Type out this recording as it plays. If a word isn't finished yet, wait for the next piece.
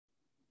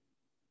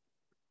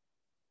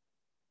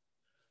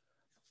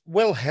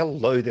Well,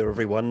 hello there,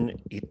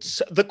 everyone.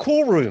 It's the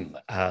Call Room,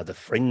 the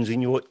friends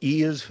in your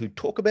ears who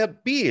talk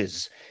about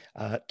beers.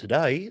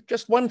 Today,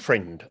 just one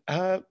friend,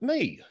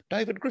 me,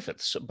 David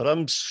Griffiths, but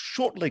I'm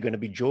shortly going to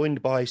be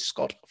joined by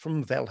Scott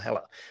from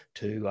Valhalla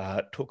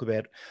to talk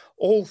about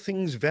all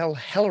things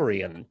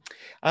Valhallarian.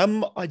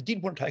 I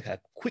did want to take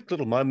a quick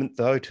little moment,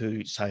 though,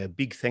 to say a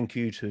big thank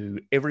you to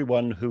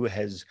everyone who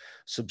has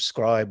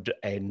subscribed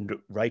and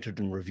rated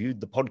and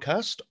reviewed the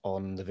podcast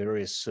on the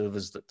various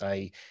servers that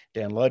they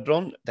downloaded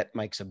on. That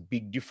makes a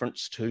big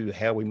difference to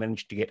how we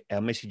manage to get our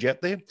message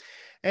out there.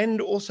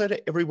 And also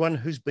to everyone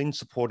who's been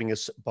supporting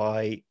us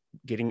by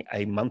getting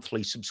a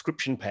monthly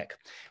subscription pack,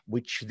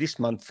 which this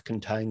month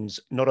contains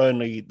not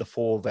only the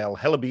 4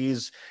 Valhalla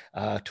beers,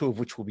 2 of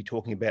which we'll be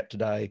talking about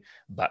today,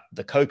 but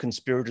the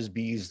co-conspirators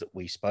beers that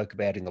we spoke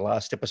about in the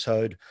last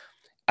episode,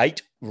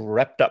 8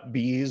 wrapped up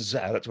beers.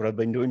 That's what I've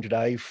been doing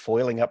today,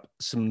 foiling up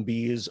some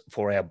beers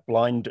for our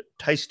blind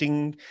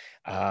tasting.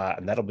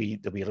 And there'll be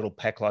a little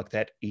pack like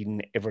that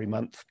in every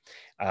month.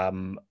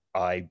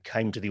 I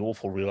came to the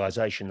awful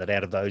realization that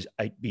out of those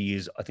 8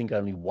 beers, I think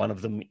only one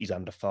of them is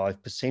under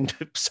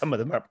 5%. Some of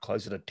them are up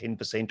closer to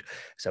 10%.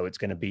 So it's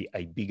going to be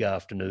a big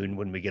afternoon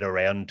when we get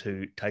around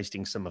to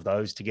tasting some of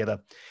those together.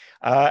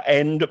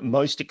 And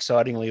most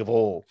excitingly of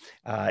all,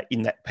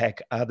 in that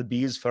pack are the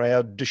beers for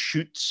our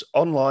Deschutes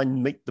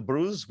online Meet the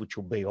Brewers, which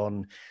will be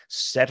on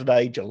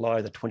Saturday,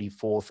 July the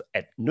 24th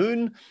at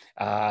noon.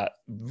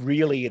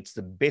 Really, it's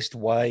the best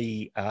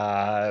way,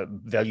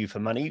 value for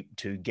money,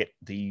 to get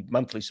the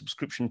monthly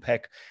subscription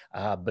pack.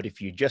 But if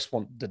you just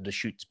want the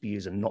Deschutes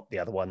beers and not the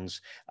other ones,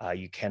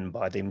 you can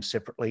buy them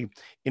separately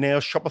in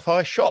our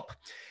Shopify shop.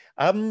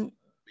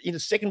 In a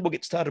second, we'll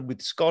get started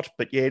with Scott,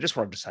 but yeah, just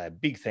wanted to say a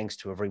big thanks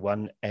to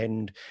everyone,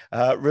 and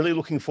really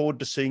looking forward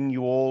to seeing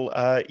you all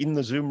in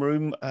the Zoom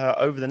room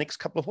over the next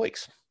couple of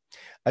weeks.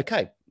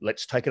 Okay,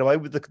 let's take it away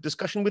with the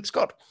discussion with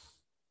Scott.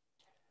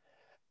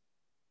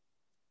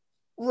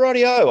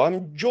 Rightio,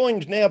 I'm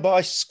joined now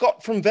by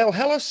Scott from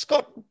Valhalla.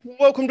 Scott,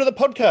 welcome to the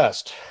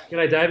podcast.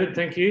 G'day, David.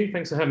 Thank you.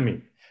 Thanks for having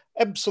me.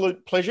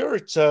 Absolute pleasure.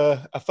 It's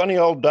a funny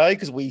old day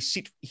because we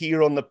sit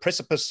here on the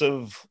precipice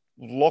of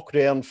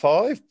lockdown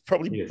 5.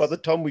 Probably Yes. By the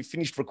time we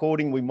finished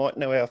recording, we might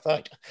know our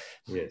fate.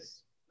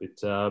 Yes.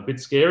 Bit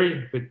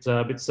scary, bit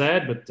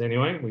sad, but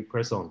anyway, we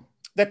press on.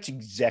 That's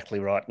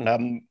exactly right.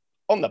 And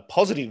on the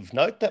positive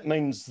note, that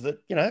means that,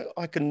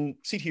 I can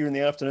sit here in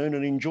the afternoon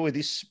and enjoy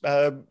this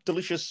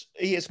delicious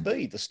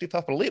ESB, the stiff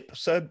upper lip.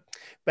 So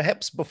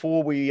perhaps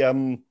before we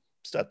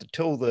start to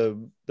tell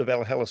the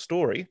Valhalla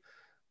story,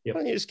 Yep.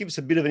 why don't you just give us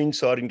a bit of an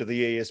insight into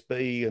the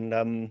ESB?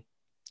 And,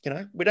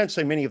 we don't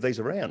see many of these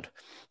around.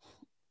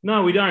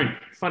 No, we don't.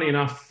 Funny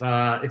enough,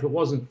 if it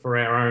wasn't for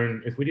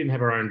if we didn't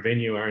have our own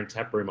venue, our own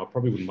tap room, I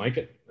probably wouldn't make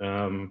it.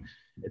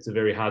 It's a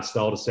very hard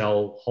style to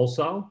sell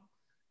wholesale,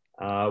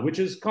 which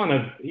is kind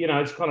of,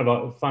 it's kind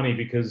of funny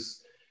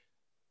because,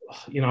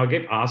 I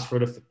get asked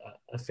for it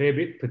a fair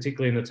bit,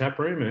 particularly in the tap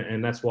room,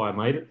 and that's why I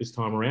made it this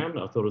time around.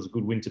 I thought it was a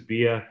good winter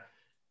beer.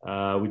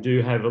 We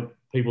do have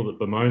people that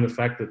bemoan the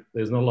fact that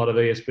there's not a lot of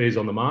ESBs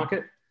on the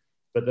market,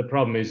 but the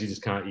problem is you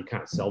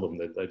can't sell them.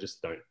 They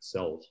just don't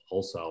sell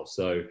wholesale.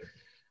 So.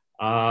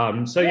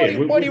 Why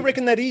do you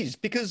reckon that is?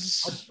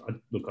 Because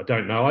I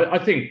don't know. I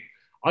think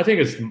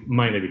it's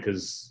mainly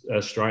because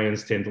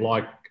Australians tend to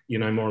like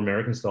more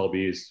American style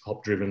beers,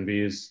 hop driven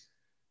beers.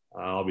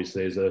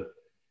 Obviously,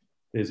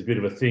 there's a bit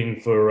of a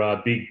thing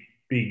for big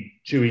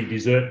chewy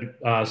dessert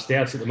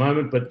stouts at the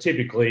moment, but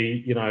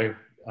typically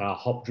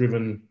hop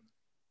driven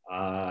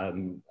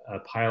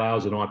pale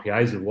ales and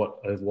IPAs are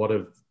what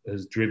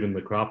has driven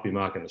the craft beer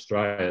market in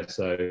Australia.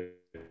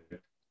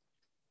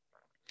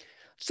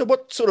 So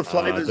what sort of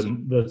flavours?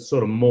 The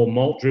sort of more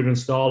malt-driven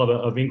style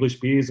of English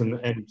beers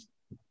and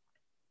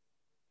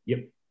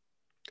yep.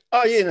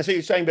 Oh, yeah, and so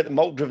you're saying about the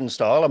malt-driven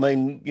style. I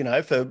mean,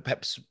 for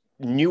perhaps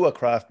newer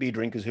craft beer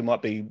drinkers who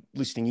might be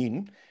listening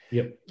in,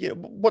 yep. Yeah,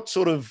 what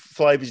sort of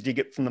flavours do you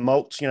get from the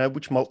malts?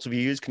 Which malts have you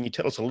used? Can you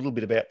tell us a little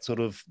bit about sort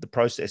of the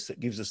process that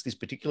gives us this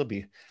particular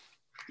beer?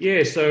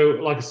 Yeah, so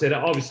like I said,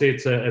 obviously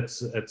it's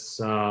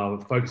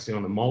focusing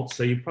on the malt.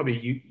 So you'd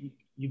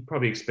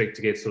probably expect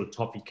to get sort of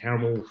toffee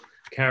caramel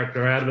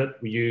character out of it.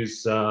 We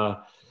use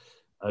a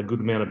good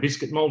amount of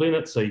biscuit malt in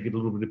it, so you get a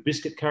little bit of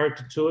biscuit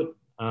character to it.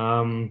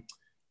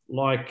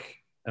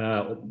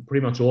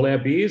 Pretty much all our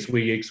beers,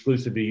 we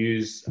exclusively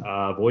use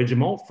Voyager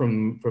malt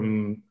from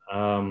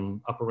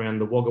up around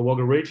the Wagga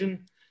Wagga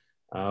region.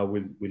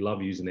 We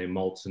love using their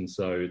malts, and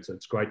so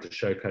it's great to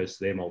showcase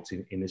their malts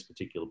in this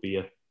particular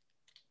beer.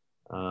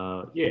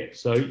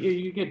 So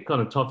you get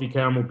kind of toffee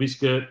caramel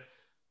biscuit,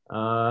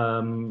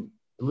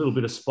 a little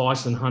bit of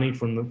spice and honey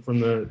from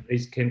the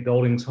East Kent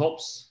Goldings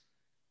hops,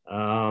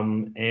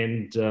 and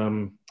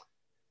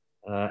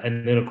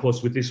then of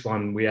course with this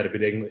one we add a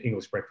bit of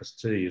English breakfast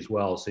tea as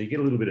well, so you get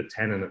a little bit of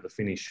tannin at the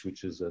finish,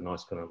 which is a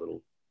nice kind of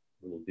little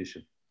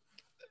addition.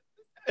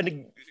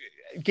 And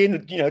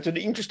again, it's an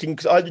interesting,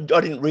 because I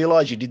didn't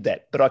realise you did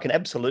that, but I can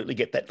absolutely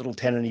get that little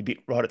tanniny bit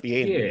right at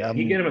the end. Yeah,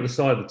 you get them at the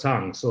side of the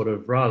tongue, sort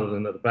of, rather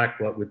than at the back,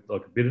 with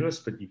like a bitterness,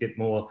 but you get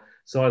more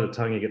side of the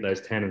tongue, you get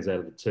those tannins out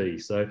of the tea.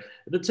 So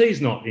the tea's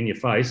not in your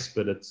face,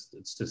 but it's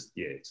just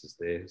it's just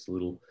there. It's a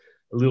little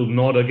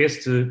nod, I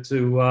guess, to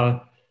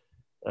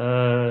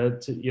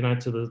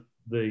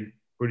the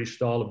British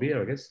style of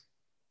beer, I guess.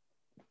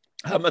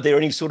 Are there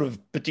any sort of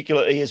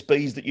particular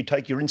ESBs that you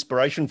take your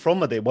inspiration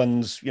from? Are there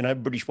ones,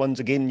 British ones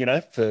again,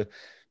 for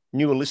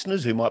newer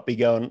listeners who might be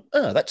going,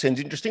 oh, that sounds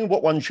interesting.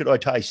 What one should I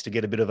taste to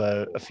get a bit of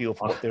a feel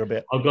for what they're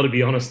about? I've got to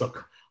be honest,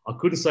 I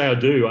couldn't say I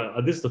do.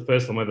 This is the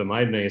first time I ever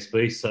made an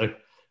ESB. So,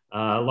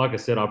 like I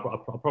said, I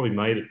probably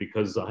made it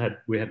because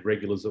we had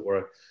regulars that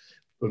were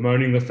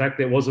bemoaning the fact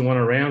there wasn't one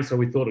around. So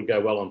we thought it'd go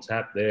well on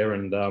tap there.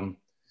 And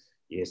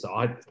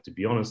so to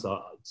be honest,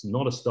 it's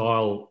not a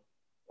style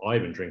I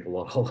even drink a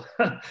lot of.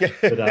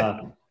 But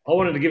I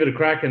wanted to give it a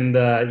crack. And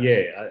I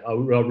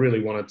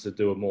really wanted to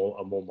do a more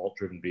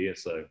malt-driven beer.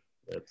 So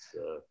that's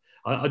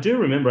I do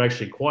remember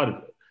actually quite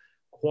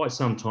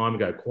some time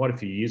ago, quite a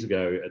few years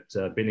ago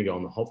at Bendigo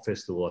on the Hop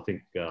Festival, I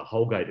think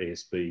Holgate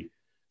ESB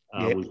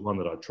was one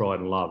that I tried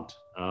and loved.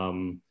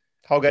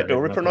 Holgate do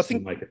a ripper, and I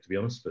think make it, to be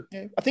honest, but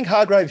I think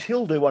Hargraves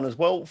Hill do one as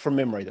well from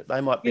memory that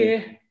they might be.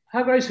 Yeah,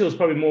 Hargraves Hill is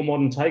probably more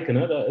modern take on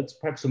it. It's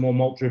perhaps a more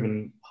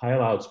malt-driven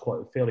pale ale. It's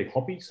quite fairly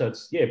hoppy, so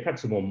it's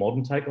perhaps a more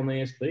modern take on the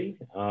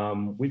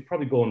ESB. We've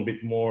probably gone a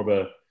bit more of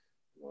I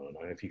don't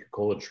know if you could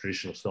call it a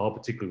traditional style,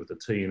 particularly with the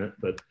tea in it,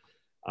 but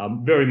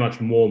very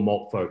much more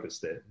malt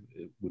focused there.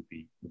 It would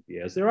be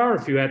ours. There are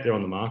a few out there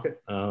on the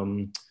market.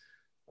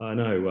 I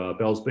know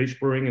Bell's Beach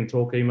Brewing and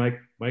Torquay make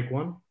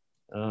one.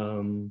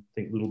 I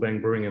think Little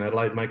Bang Brewing in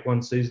Adelaide make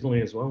one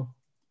seasonally as well.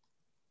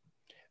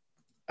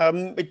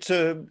 It's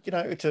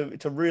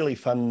a really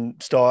fun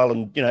style,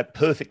 and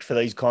perfect for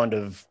these kind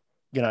of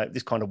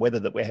this kind of weather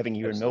that we're having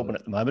here in Melbourne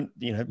at the moment.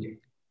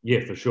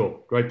 Yeah, for sure.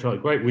 Great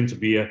winter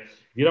beer.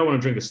 If you don't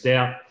want to drink a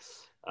stout,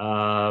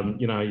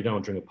 you don't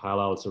want to drink a pale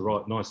ale. It's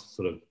a nice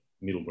sort of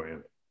middle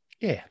ground.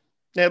 Yeah.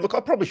 Now, look, I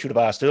probably should have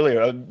asked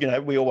earlier.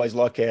 We always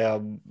like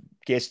our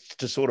guests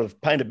to sort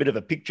of paint a bit of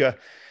a picture,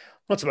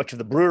 not so much of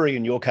the brewery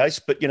in your case,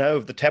 but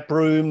of the tap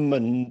room,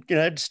 and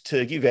just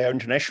to give our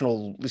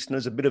international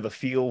listeners a bit of a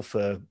feel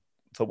for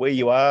where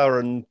you are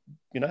and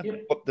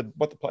what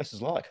the place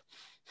is like.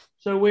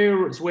 So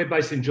we're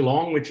based in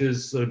Geelong, which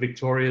is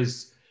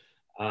Victoria's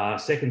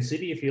second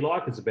city, if you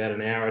like. It's about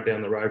an hour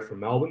down the road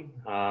from Melbourne,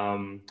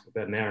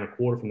 about an hour and a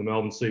quarter from the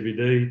Melbourne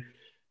CBD.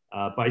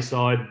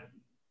 Bayside,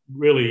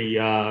 really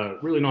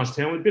nice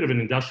town with a bit of an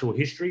industrial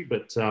history,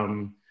 but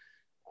kind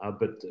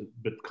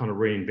of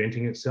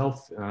reinventing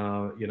itself,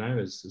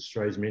 as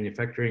Australia's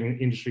manufacturing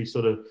industry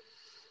sort of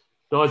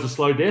dies a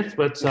slow death.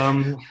 But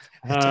so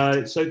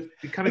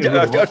becoming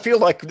I feel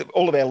like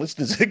all of our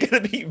listeners are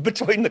going to be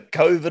between the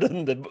COVID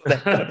and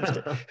that kind of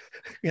stuff.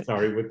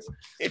 Sorry,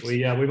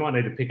 we might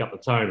need to pick up the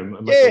tone.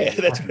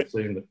 That's right.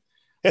 Soon,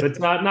 but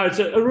no, it's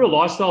a real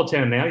lifestyle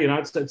town now.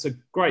 It's a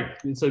great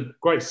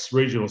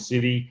regional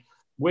city.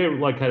 We're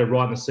located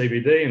right in the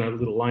CBD in a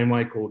little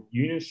laneway called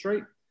Union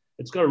Street.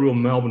 It's got a real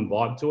Melbourne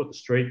vibe to it. The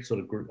street sort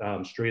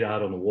of street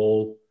art on the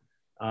wall,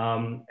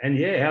 our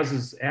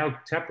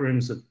tap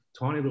room's a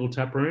tiny little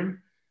tap room.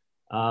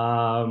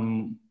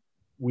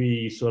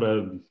 We sort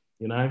of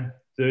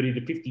 30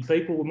 to 50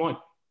 people we might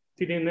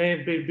fit in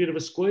there, be a bit of a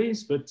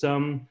squeeze, but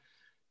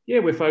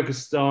we're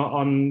focused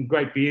on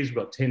great beers. We've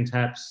got 10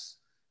 taps.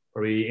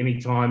 Probably any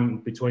time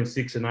between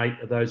 6 and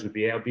 8 of those would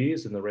be our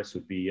beers, and the rest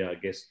would be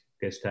guest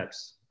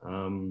taps.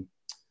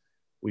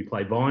 We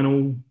play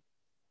vinyl.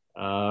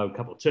 A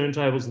couple of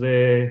turntables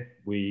there.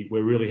 We're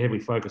really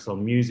heavily focused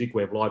on music.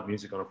 We have live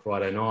music on a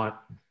Friday night,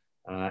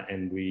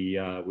 and we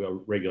are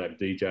regular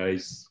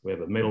DJs. We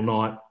have a metal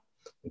night.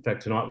 In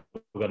fact, tonight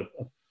we've got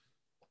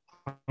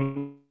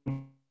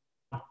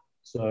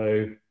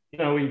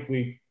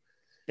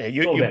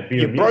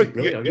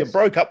you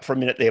broke up for a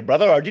minute there,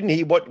 brother. I didn't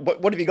hear what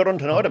have you got on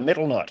tonight? A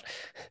metal night?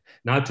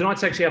 No,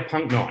 tonight's actually our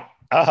punk night.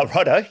 Ah,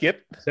 righto,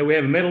 yep. So we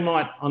have a metal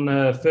night on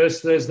the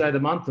first Thursday of the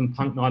month and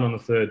punk night on the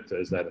third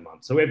Thursday of the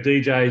month. So we have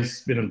DJs,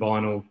 spinning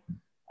vinyl.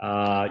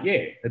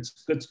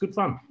 It's good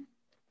fun.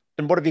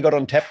 And what have you got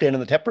on tap down in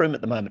the tap room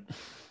at the moment?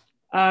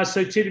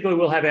 So typically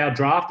we'll have our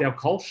draft, our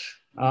Kolsch.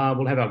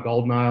 We'll have our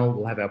Golden Ale.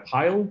 We'll have our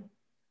Pale.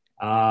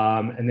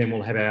 And then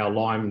we'll have our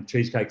Lime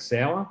Cheesecake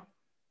Sour.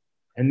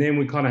 And then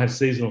we kind of have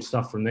seasonal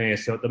stuff from there.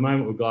 So at the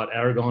moment we've got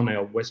Aragon,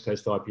 our West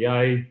Coast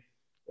IPA,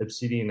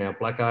 Obsidian, our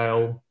Black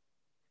Ale.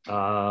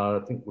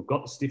 I think we've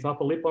got the Stiff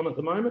Upper Lip on at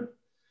the moment.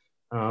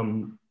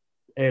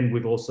 And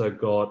we've also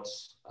got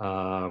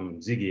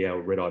Ziggy,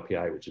 our Red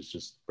IPA, which is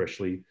just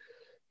freshly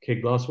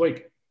kegged last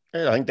week.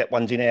 Yeah, I think that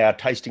one's in our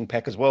tasting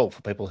pack as well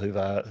for people who've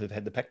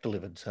had the pack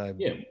delivered. So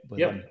And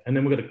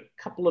then we've got a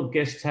couple of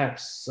guest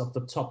taps off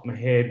the top of my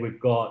head.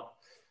 We've got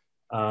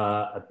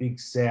a big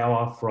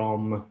sour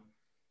from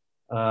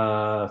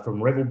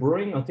Rebel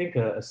Brewing, I think,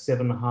 a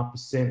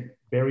 7.5%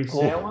 berry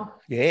sour.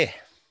 Yeah.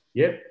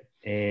 Yep.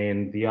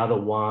 And the other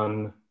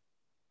one,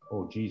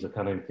 I can't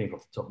even think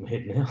off the top of my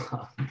head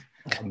now.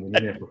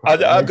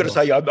 I've got to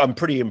say, I'm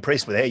pretty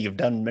impressed with how you've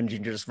done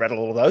managing to just rattle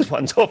all those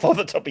ones off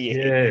the top of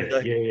your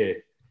head. Yeah.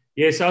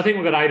 Yeah, so I think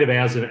we've got 8 of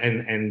ours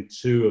and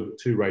two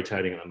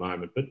rotating at the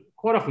moment, but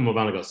quite often we've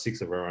only got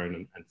 6 of our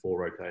own and 4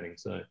 rotating.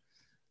 So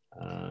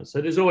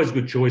there's always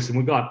good choice, and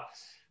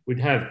we'd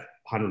have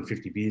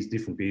 150 beers,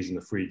 different beers in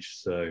the fridge.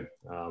 So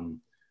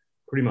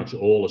pretty much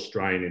all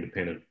Australian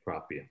independent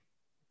craft beer.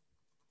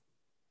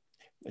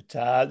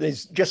 But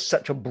there's just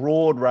such a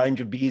broad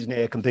range of beers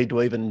now compared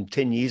to even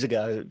 10 years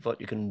ago,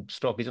 what you can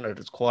stock, isn't it?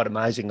 It's quite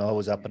amazing. I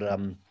was up at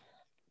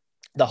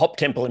the Hop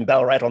Temple in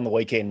Ballarat on the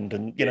weekend,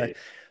 and,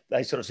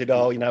 they sort of said,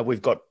 oh,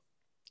 we've got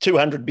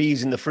 200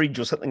 beers in the fridge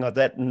or something like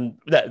that. And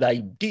that they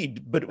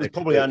did, but it was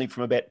probably only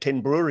from about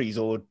 10 breweries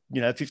or,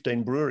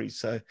 15 breweries.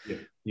 So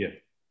yeah.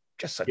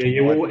 Just such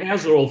a wide... well,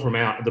 ours are all from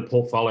the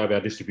portfolio of our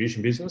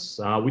distribution business.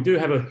 We do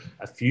have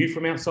a few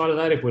from outside of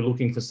that if we're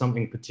looking for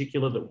something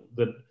particular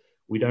that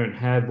we don't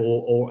have,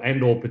 or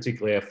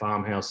particularly our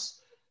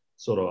farmhouse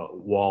sort of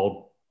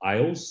wild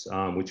ales,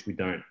 which we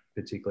don't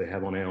particularly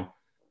have on our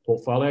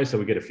portfolio. So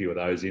we get a few of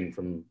those in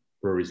from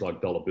breweries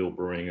like Dollar Bill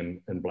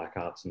Brewing and Black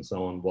Hearts and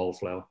so on,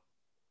 Wildflower.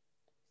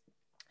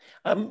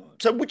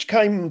 So which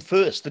came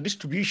first, the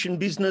distribution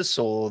business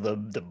or the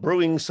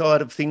brewing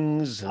side of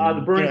things? And,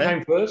 the brewing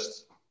came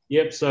first.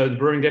 Yep, so the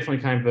brewing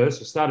definitely came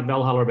first. We started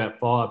Valhalla about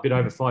a bit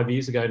over 5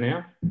 years ago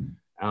now.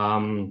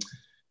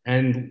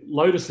 And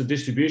Lotus, the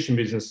distribution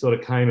business, sort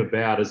of came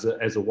about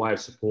as a way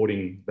of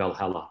supporting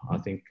Valhalla. I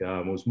think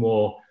it was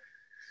more,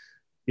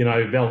 we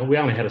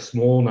only had a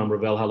small number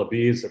of Valhalla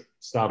beers that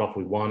start off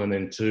with 1 and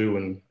then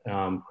 2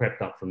 and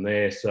crept up from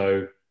there.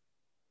 So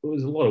it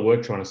was a lot of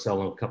work trying to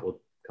sell a couple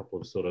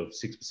of sort of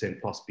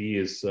 6% plus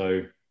beers.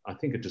 So I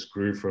think it just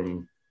grew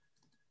from,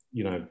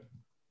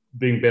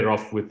 being better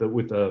off with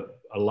a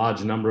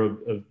large number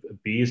of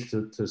beers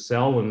to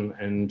sell,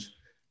 and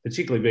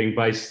particularly being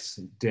based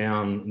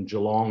down in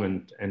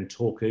Geelong and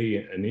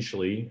Torquay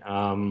initially.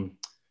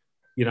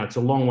 It's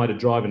a long way to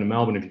drive into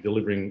Melbourne if you're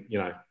delivering,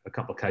 a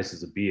couple of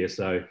cases of beer.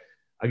 So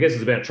I guess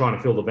it's about trying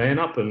to fill the van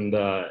up and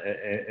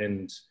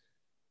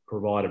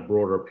provide a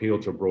broader appeal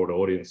to a broader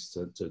audience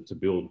to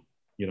build,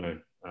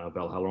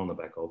 Valhalla on the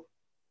back of.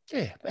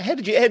 Yeah. How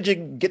did you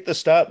get the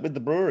start with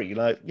the brewery?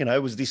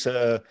 Was this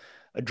a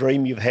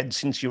dream you've had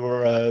since you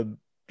were a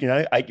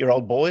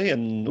 8-year-old boy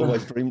and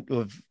always dreamed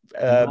of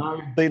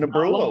being a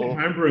brewer? I've been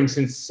homebrewing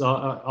since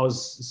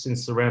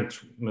since around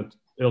my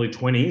early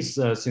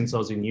 20s, since I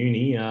was in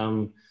uni.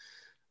 So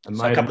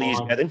a couple of years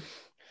ago then?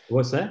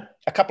 What's that?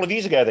 A couple of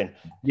years ago then?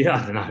 Yeah,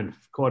 I don't know,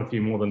 quite a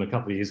few more than a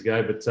couple of years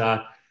ago. But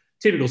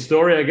typical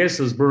story, I guess,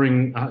 is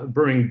brewing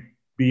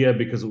beer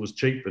because it was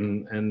cheap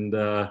and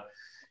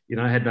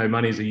had no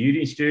money as a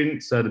uni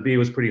student, so the beer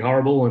was pretty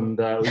horrible, and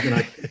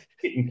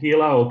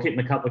kitting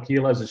a couple of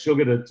kilos of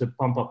sugar to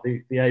pump up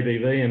the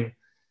ABV, and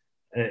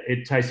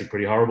it tasted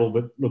pretty horrible.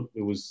 But look,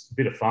 it was a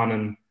bit of fun,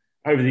 and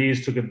over the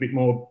years took it a bit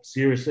more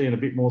seriously, and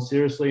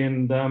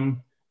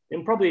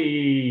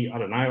probably, I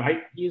don't know, 8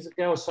 years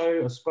ago or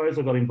so, I suppose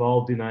I got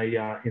involved in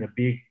a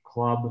big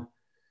club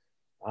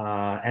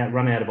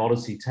run out of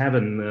Odyssey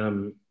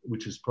Tavern,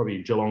 which is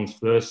probably Geelong's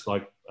first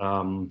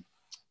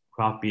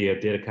craft beer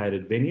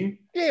dedicated venue.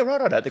 Yeah,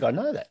 right. I don't think I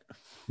know that.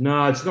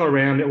 No, it's not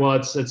around. Well,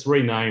 it's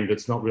renamed.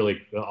 It's not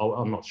really.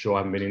 I'm not sure. I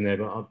haven't been in there,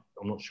 but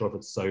I'm not sure if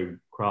it's so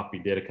craft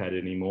beer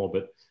dedicated anymore.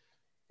 But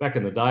back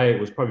in the day, it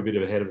was probably a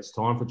bit ahead of its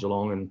time for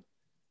Geelong, and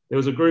there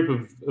was a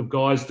group of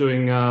guys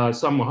doing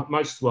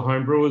most were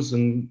home brewers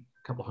and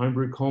a couple of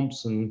homebrew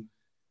comps, and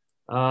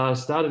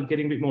started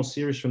getting a bit more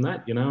serious from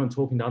that, and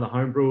talking to other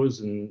home brewers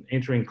and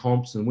entering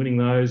comps and winning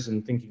those,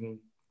 and thinking,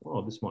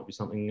 oh, this might be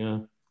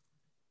something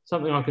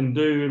I can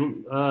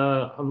do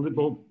a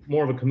little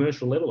more of a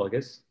commercial level, I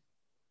guess.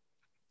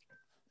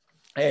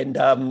 And,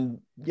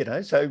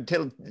 so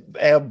tell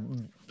our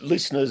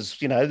listeners,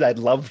 they'd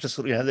love to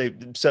sort of,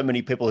 there's so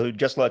many people who,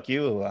 just like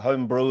you, who are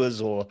home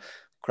brewers or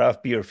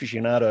craft beer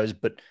aficionados,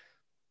 but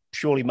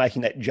surely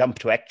making that jump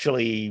to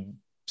actually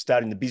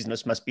starting the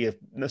business must be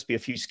a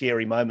few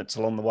scary moments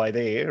along the way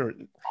there.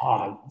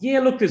 Oh, yeah,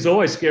 look, there's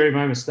always scary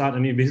moments starting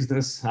a new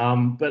business.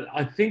 But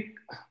I think,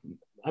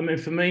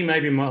 for me,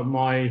 maybe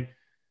my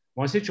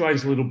situation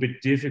is a little bit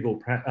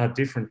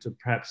different to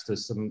perhaps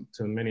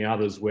to many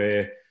others,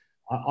 where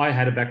I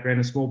had a background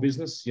in small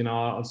business.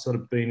 I've sort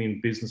of been in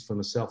business for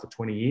myself for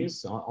 20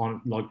 years,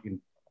 in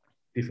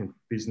different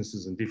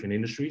businesses and different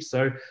industries.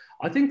 So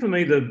I think for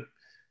me, the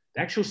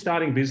actual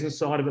starting business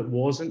side of it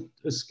wasn't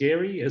as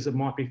scary as it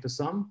might be for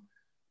some.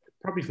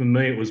 Probably for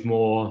me, it was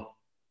more,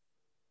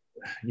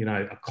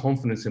 a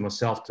confidence in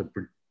myself to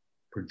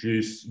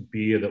produce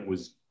beer that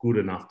was good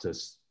enough to,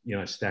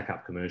 stack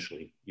up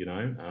commercially.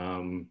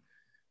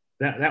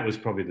 That was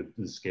probably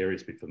the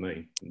scariest bit for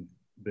me,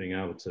 being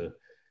able to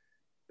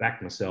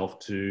back myself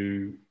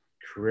to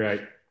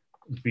create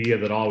beer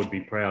that I would be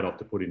proud of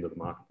to put into the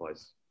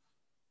marketplace.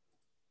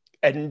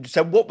 And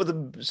so what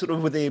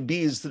were there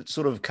beers that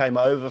sort of came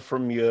over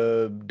from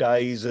your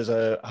days as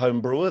a home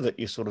brewer that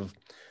you sort of...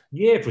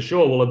 Yeah, for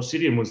sure. Well,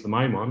 Obsidian was the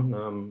main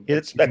one.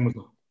 Obsidian was,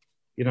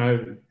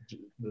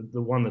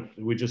 the one that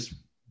we just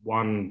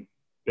won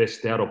Best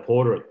Stout or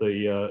Porter at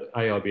the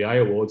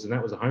AIBA Awards, and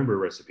that was a homebrew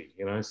recipe,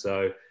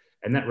 so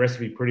and that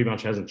recipe pretty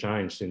much hasn't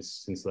changed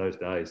since those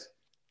days.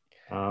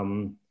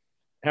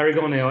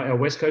 Aragon, our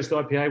West Coast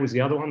IPA, was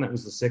the other one. That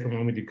was the second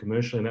one we did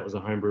commercially, and that was a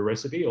homebrew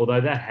recipe,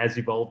 although that has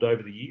evolved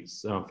over the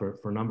years for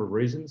a number of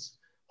reasons.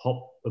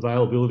 Hop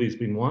availability has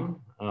been one.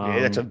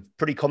 Yeah, that's a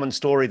pretty common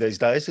story these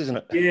days, isn't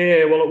it?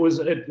 Yeah, well,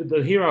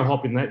 the hero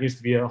hop in that used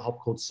to be a hop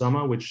called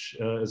Summer, which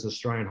is an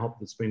Australian hop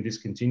that's been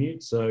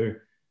discontinued. So,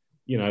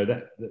 you know,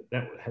 that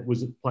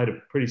played a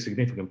pretty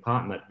significant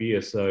part in that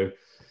beer. So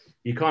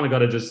you kind of got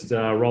to just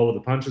roll with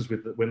the punches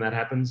when that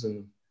happens.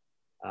 And,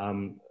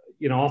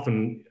 you know,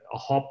 often a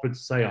hop,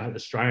 say an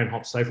Australian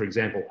hop, say, for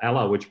example,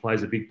 Ella, which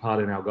plays a big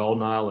part in our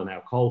Golden Ale and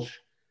our Kolsch,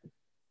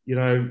 you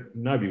know,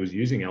 nobody was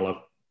using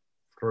Ella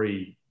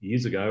 3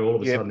 years ago. All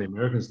of a sudden the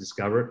Americans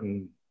discover it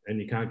and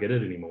you can't get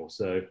it anymore.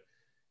 So,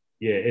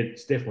 yeah,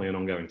 it's definitely an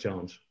ongoing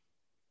challenge.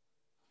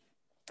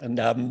 And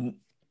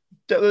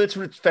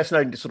it's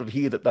fascinating to sort of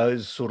hear that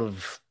those sort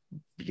of,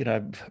 you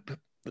know,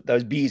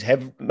 those beers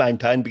have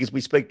maintained, because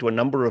we speak to a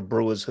number of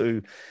brewers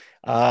who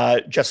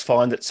just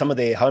find that some of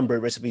their homebrew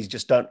recipes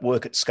just don't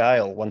work at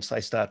scale once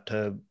they start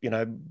to, you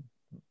know,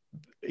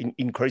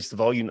 increase the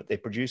volume that they're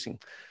producing.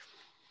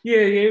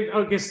 Yeah,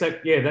 I guess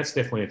that's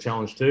definitely a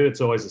challenge too.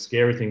 It's always a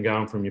scary thing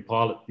going from your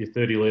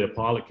 30-litre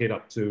pilot kit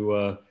up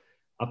to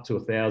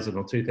 1,000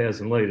 or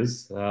 2,000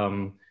 litres,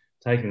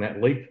 taking that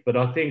leap. But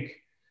I think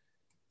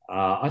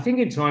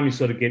in time you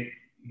sort of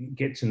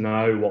get to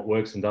know what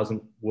works and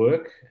doesn't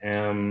work.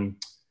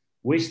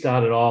 We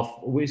started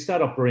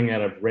off brewing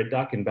out of Red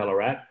Duck in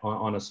Ballarat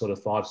on a sort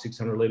of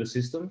 500-600 litre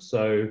system.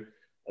 So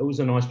it was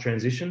a nice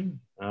transition.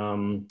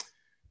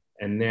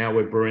 And now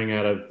we're brewing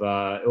out of,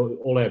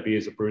 all our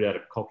beers are brewed out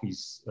of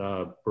Cocky's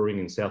Brewing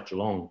in South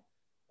Geelong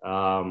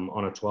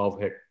on a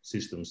 12-hect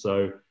system.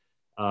 So,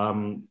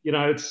 you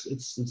know,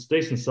 it's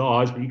decent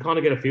size, but you kind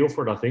of get a feel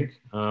for it, I think,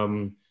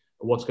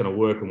 what's going to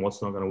work and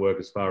what's not going to work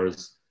as far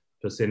as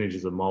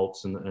percentages of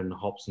malts and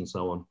hops and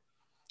so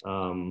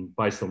on,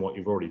 based on what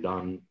you've already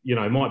done. You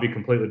know, it might be a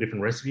completely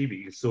different recipe, but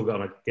you're still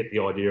going to get the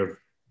idea of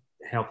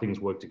how things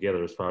work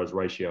together as far as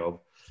ratio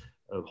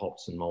of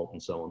hops and malt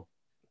and so on.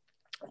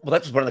 Well,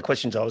 that was one of the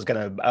questions I was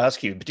going to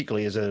ask you,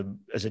 particularly as a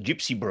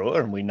gypsy brewer,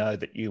 and we know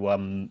that you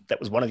that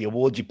was one of the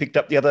awards you picked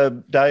up the other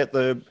day at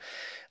the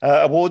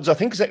awards, I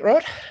think. Is that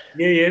right?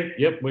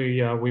 Yep.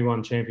 We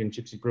won champion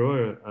gypsy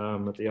brewer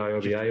at the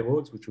IOBA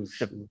awards, which was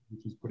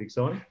pretty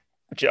exciting.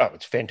 It's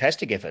a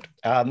fantastic effort.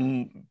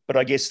 But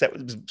I guess that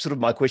was sort of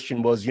my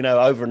question was, you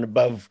know, over and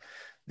above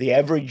the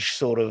average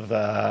sort of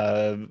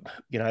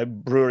you know,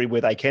 brewery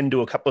where they can do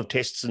a couple of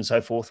tests and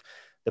so forth,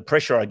 the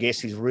pressure, I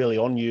guess, is really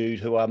on you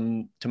to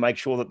make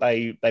sure that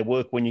they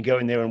work when you go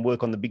in there and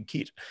work on the big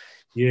kit.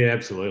 Yeah,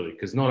 absolutely.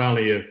 Because not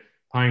only are you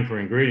paying for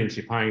ingredients,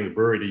 you're paying the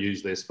brewery to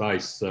use their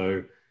space.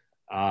 So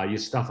you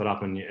stuff it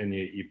up and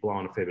you're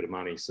blowing a fair bit of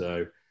money.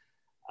 So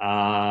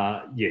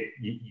and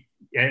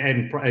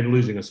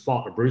losing a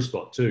brew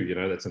spot too. You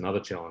know, that's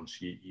another challenge.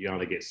 You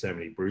only get so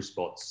many brew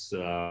spots.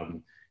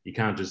 You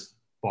can't just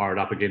fire it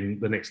up again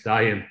the next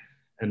day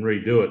and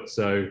redo it.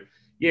 So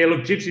yeah,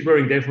 look, gypsy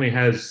brewing definitely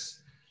has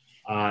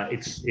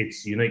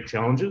its unique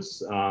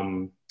challenges,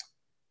 and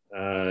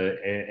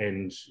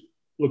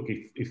look,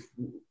 if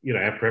you know,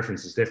 our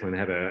preference is definitely to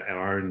have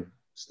our own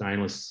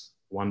stainless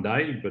one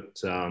day, but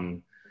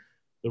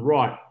the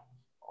right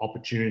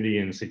opportunity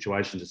and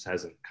situation just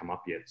hasn't come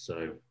up yet.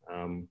 So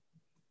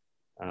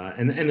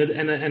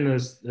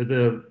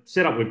the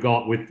setup we've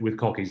got with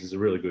Cocky's is a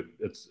really good.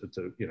 It's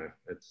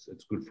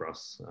good for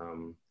us.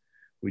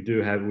 We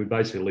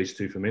basically lease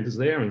 2 fermenters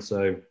there, and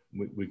so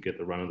we get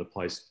the run of the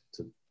place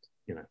to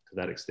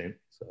that extent.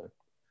 So,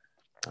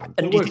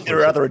 and do you think there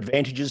are other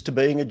advantages to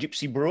being a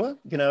gypsy brewer?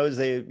 You know, is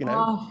there, you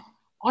know?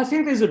 I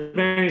think there's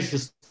advantage to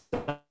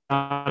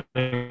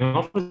starting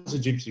off as a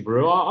gypsy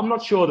brewer. I'm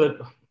not sure that.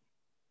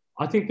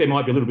 I think there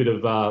might be a little bit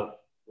of,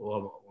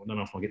 well, I don't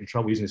know if I'll get in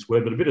trouble using this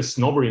word, but a bit of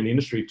snobbery in the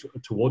industry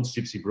towards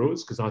gypsy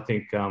brewers, because I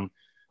think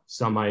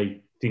some may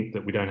think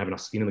that we don't have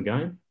enough skin in the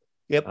game.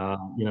 Yep.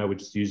 You know,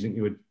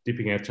 we're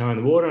dipping our toe in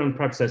the water, and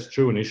perhaps that's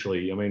true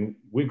initially. I mean,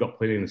 we've got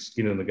plenty of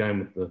skin in the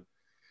game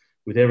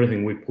with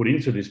everything we've put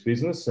into this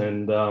business,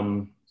 and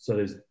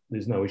so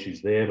there's no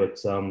issues there. But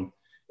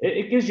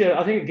it gives you,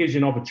 I think, it gives you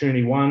an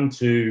opportunity, one,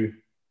 to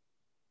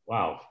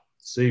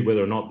see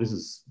whether or not this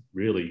is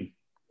really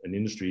an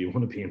industry you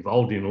want to be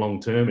involved in long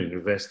term and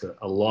invest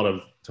a lot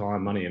of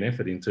time, money, and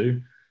effort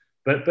into.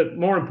 But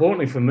more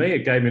importantly for me,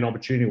 it gave me an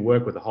opportunity to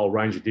work with a whole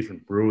range of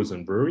different brewers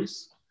and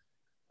breweries.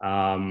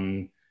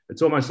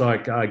 It's almost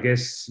like, I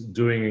guess,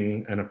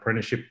 doing an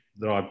apprenticeship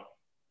that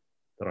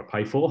I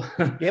pay for,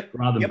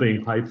 rather than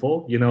being paid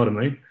for. You know what I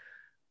mean?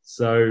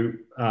 So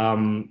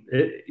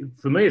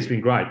for me, it's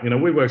been great. You know,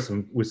 we work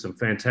with some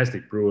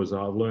fantastic brewers.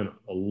 I've learned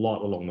a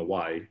lot along the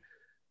way.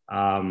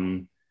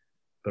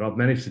 But I've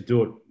managed to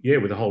do it,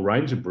 with a whole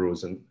range of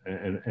brewers and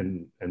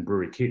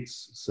brewery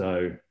kits.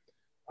 So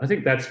I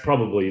think that's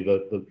probably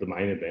the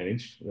main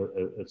advantage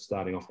of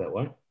starting off that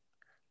way.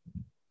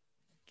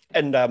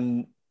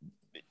 And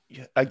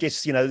I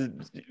guess,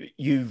 when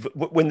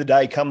the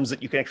day comes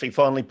that you can actually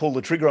finally pull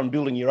the trigger on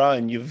building your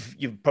own, you've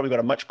probably got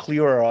a much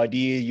clearer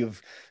idea.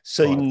 You've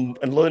seen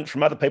and learned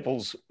from other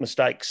people's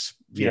mistakes,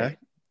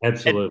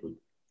 Absolutely.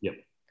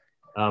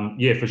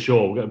 Yeah, for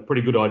sure. We've got a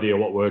pretty good idea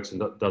what works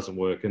and doesn't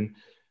work. And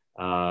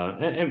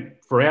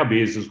for our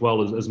beers as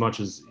well as much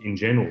as in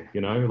general,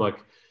 like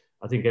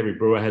I think every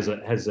brewer has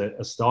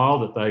a style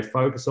that they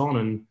focus on,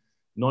 and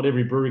not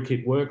every brewery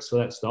kit works for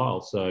that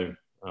style. So,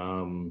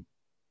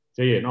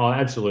 yeah, no,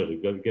 absolutely.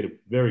 Got to get a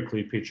very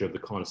clear picture of the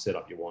kind of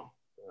setup you want,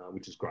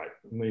 which is great.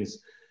 It means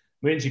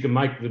you can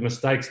make the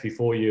mistakes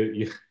before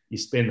you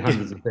spend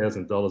hundreds of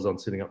thousands of dollars on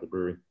setting up the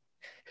brewery.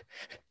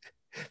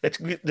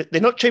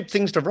 They're not cheap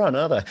things to run,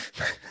 are they?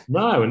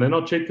 No, and they're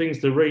not cheap things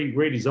to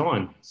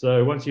redesign.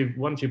 So once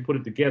you put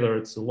it together,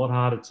 it's a lot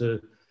harder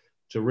to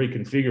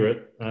reconfigure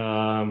it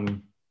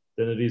than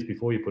it is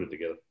before you put it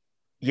together.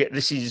 Yeah,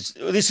 this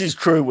is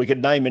true. We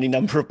could name any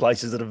number of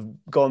places that have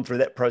gone through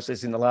that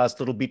process in the last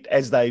little bit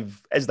as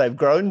they've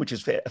grown, which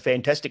is a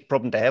fantastic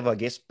problem to have, I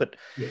guess. But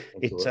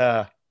it's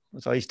as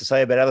I used to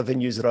say about other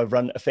venues that I've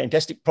run, a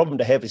fantastic problem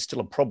to have is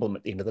still a problem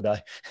at the end of the day.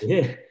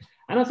 Yeah.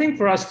 And I think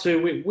for us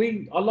too,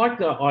 I like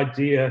the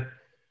idea,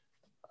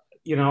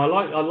 I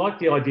like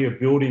the idea of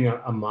building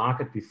a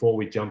market before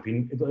we jump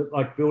in,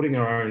 like building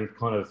our own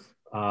kind of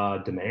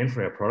demand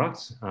for our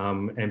products,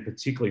 and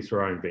particularly through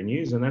our own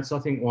venues. And that's, I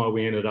think, why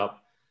we ended up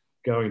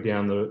going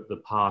down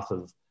the path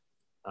of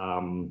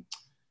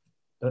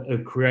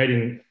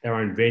creating our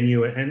own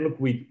venue. And look,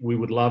 we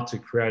would love to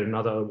create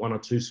another one or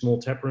two small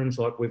tap rooms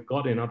like we've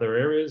got in other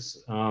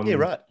areas. Yeah,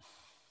 right.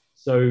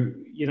 So,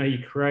 you're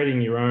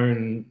creating your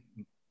own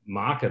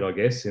market, I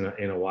guess, in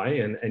a way,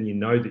 and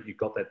that you've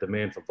got that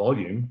demand for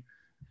volume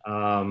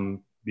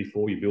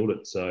before you build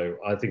it. So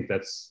I think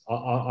that's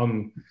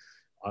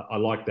I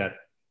like that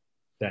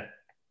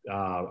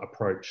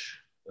approach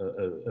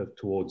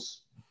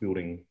towards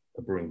building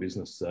a brewing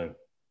business. So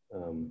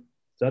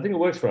I think it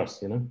works for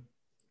us.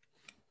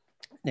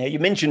 Now, you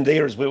mentioned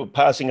there as we were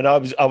passing, and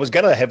I was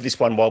going to have this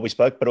one while we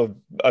spoke, but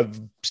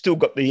I've still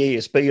got the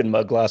ESB in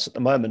my glass at the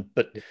moment.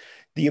 But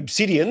the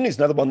Obsidian is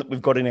another one that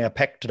we've got in our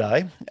pack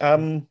today.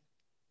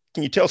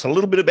 Can you tell us a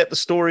little bit about the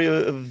story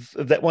of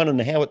that one and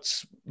how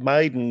it's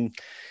made? And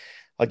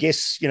I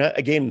guess,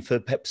 again, for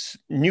perhaps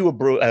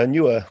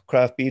newer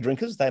craft beer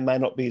drinkers, they may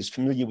not be as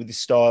familiar with this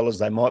style as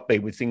they might be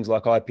with things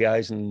like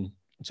IPAs and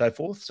so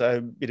forth.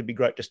 So it'd be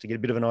great just to get a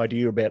bit of an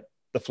idea about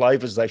the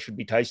flavours they should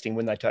be tasting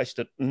when they taste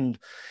it, and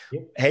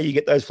how you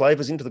get those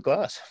flavours into the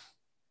glass.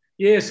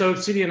 Yeah, so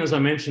Obsidian, as I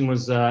mentioned,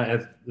 was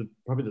it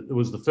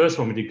was the first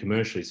one we did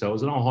commercially. So it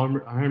was an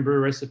old homebrew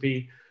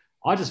recipe.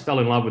 I just fell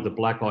in love with the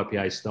black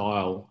IPA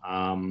style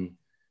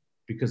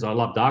because I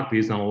love dark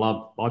beers and I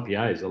love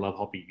IPAs. I love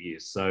hoppy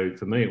beers. So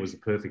for me, it was the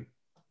perfect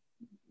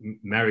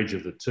marriage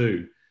of the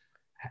two.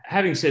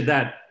 Having said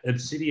that,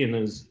 Obsidian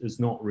is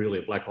not really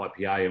a black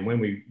IPA. And when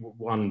we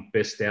won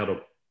Best Stout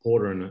of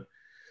Porter and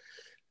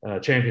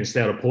Champion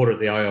Stout of Porter at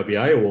the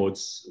IIBA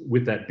Awards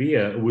with that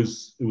beer, it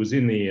was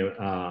in the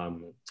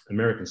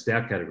American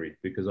Stout category,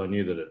 because I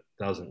knew that it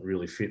doesn't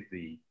really fit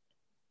the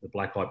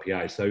black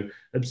IPA. So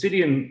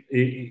Obsidian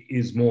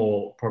is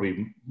more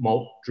probably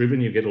malt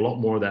driven. You get a lot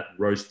more of that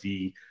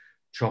roasty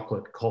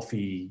chocolate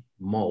coffee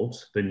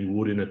malt than you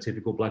would in a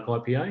typical black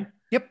IPA.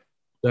 Yep.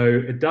 So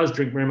it does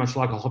drink very much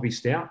like a hoppy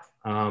stout.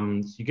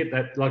 You get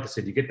that, like I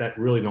said, you get that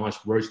really nice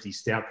roasty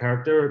stout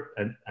character,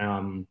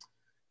 and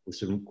with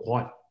some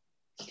quite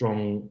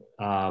strong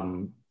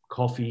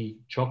coffee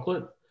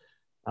chocolate.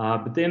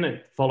 But then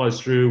it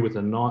follows through with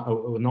a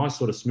nice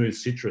sort of smooth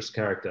citrus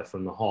character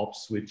from the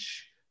hops,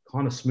 which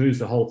kind of smooths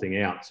the whole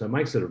thing out. So it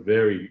makes it a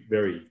very,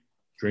 very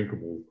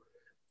drinkable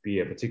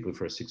beer, particularly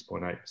for a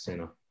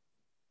 6.8%.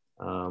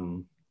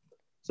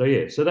 So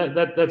yeah, so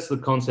that's the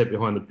concept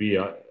behind the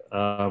beer.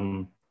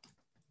 Yeah,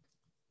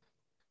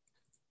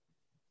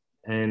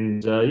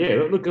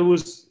 look,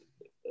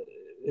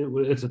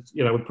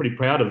 we're pretty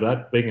proud of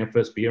that being our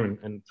first beer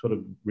and sort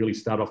of really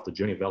start off the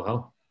journey of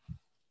Valhalla.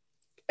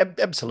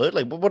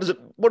 Absolutely. What does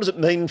it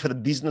mean for the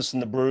business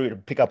and the brewery to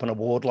pick up an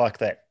award like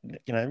that? Look,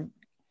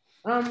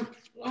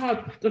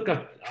 I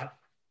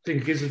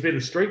think it gives us a bit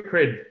of street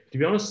cred, to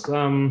be honest.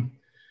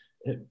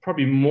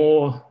 Probably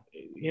more,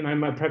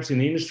 perhaps in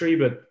the industry,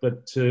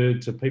 but to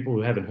people who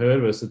haven't heard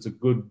of us, it's a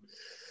good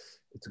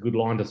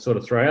line to sort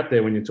of throw out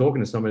there when you're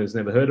talking to someone who's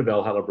never heard of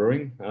Valhalla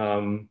Brewing.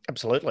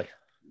 Absolutely.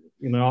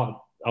 I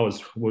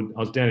was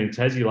down in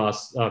Tassie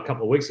last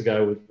couple of weeks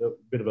ago with a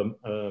bit of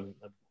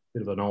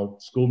an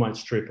old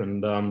schoolmates trip,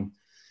 and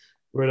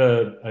we're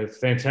at a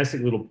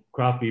fantastic little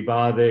craft beer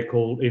bar there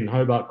in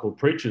Hobart called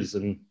Preachers,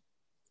 and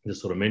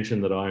just sort of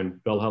mentioned that I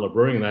own Valhalla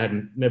Brewing, and they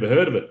hadn't never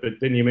heard of it. But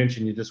then you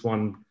mentioned you just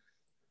won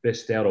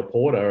Best Stout or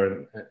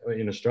Porter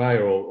in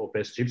Australia, or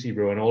Best Gypsy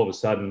Brew, and all of a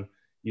sudden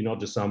you're not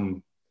just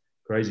some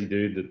crazy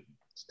dude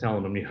that's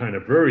telling them you own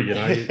a brewery. You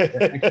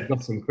actually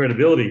got some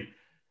credibility.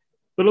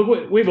 But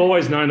look, we've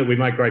always known that we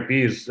make great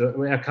beers.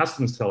 Our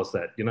customers tell us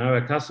that.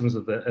 Our customers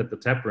at the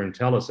tap room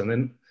tell us, and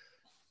then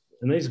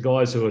and these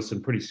guys who are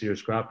some pretty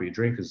serious craft beer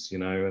drinkers, you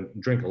know, and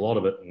drink a lot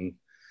of it and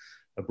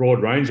a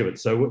broad range of it.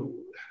 So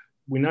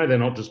we know they're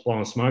not just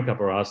blowing smoke up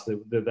our ass.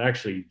 They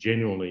actually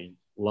genuinely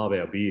love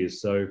our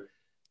beers. So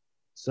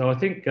I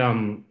think,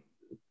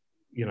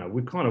 you know,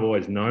 we've kind of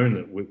always known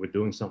that we're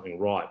doing something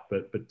right,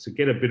 but to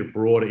get a bit of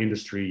broader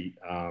industry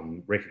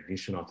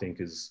recognition, I think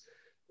is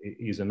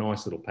a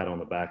nice little pat on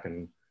the back,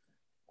 and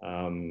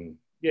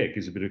yeah, it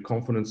gives a bit of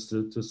confidence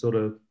to sort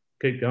of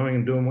keep going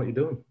and doing what you're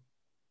doing.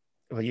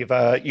 Well,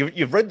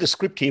 you've read the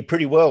script here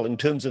pretty well in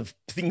terms of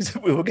things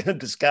that we were going to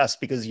discuss,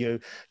 because you're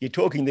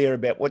talking there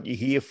about what you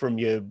hear from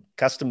your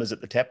customers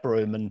at the tap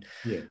room, and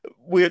Yeah.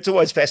 it's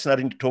always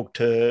fascinating to talk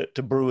to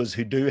brewers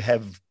who do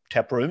have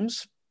tap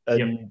rooms, and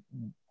Yep.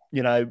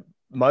 you know,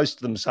 most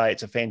of them say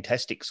it's a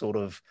fantastic sort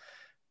of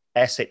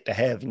asset to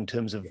have in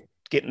terms of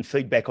getting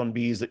feedback on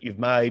beers that you've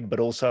made,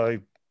 but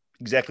also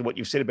exactly what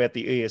you've said about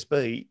the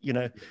ESB. You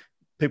know,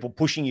 people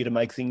pushing you to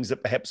make things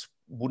that perhaps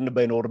wouldn't have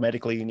been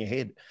automatically in your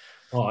head.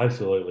 Oh,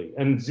 absolutely.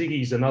 And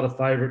Ziggy's another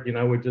favourite. You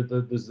know,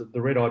 there's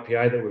the red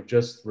IPA that we've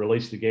just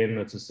released again.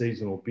 It's a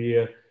seasonal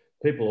beer.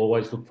 People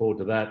always look forward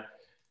to that.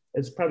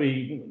 It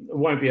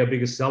won't be our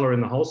biggest seller in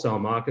the wholesale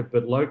market,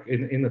 but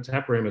in the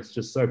tap room, it's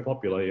just so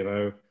popular, you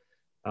know.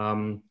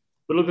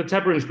 But look, the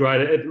tap room's great.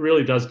 It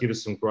really does give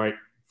us some great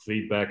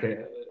feedback.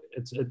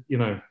 You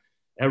know,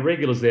 our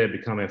regulars there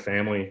become our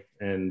family,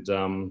 and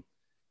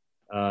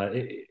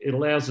it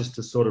allows us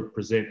to sort of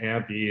present our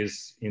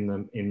beers in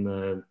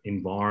the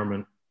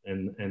environment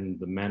and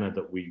the manner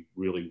that we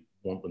really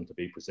want them to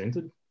be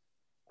presented.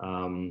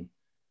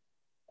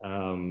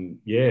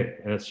 Yeah,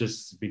 and it's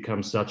just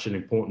become such an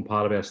important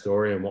part of our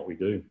story and what we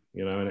do,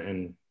 you know.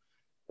 And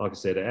like I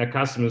said, our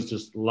customers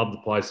just love the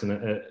place, and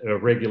our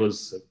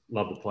regulars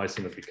love the place,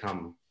 and it's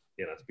become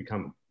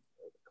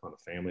kind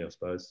of family, I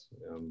suppose,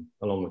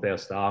 along with our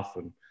staff.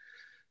 And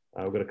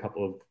we've got a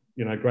couple of,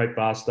 you know, great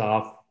bar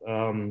staff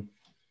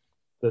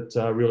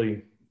that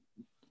really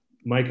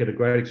make it a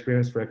great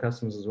experience for our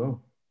customers as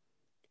well.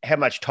 How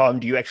much time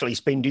do you actually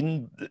spend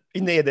in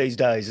there these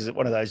days? Is it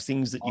one of those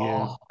things that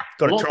you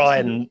got to try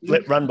and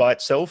let run by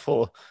itself,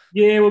 or?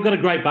 Yeah, we've got a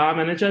great bar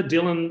manager,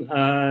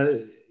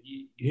 Dylan,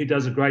 who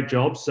does a great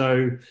job.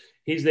 So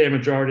he's there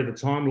majority of the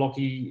time.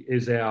 Lockie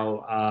is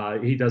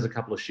he does a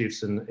couple of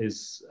shifts and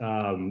is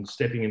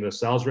stepping into the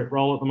sales rep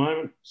role at the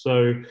moment.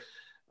 So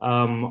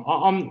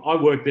I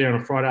work there on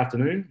a Friday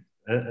afternoon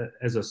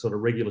as a sort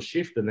of regular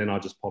shift, and then I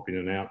just pop in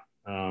and out.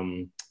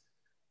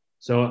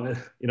 So,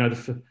 you know,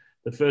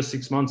 the first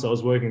 6 months I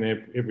was working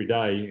there every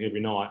day, every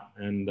night.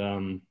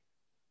 And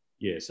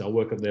yeah, so I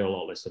work up there a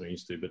lot less than I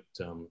used to. But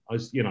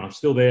I'm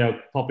still there. I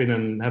pop in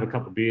and have a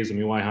couple of beers on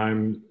my way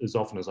home as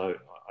often as I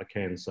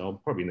can. So I'm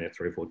probably in there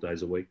 3 or 4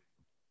 days a week.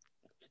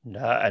 No,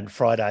 and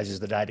Fridays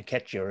is the day to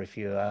catch you if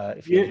you're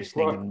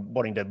listening and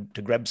wanting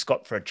to grab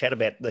Scott for a chat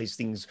about these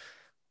things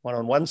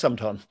one-on-one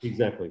sometime.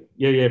 Exactly.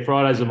 Yeah.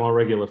 Friday afternoons are my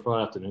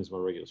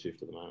regular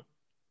shift at the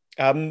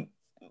moment.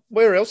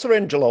 Where else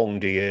around Geelong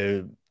do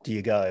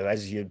you go?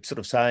 As you're sort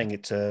of saying,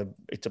 it's a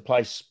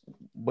place.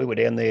 We were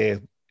down there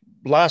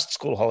last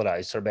school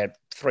holidays, so about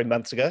 3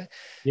 months ago.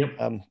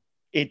 Yep.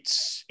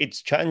 It's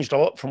changed a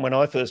lot from when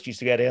I first used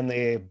to go down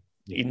there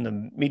in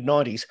the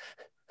mid-90s.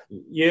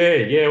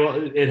 Yeah.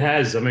 Well, it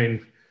has. I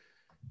mean,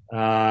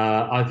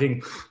 I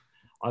think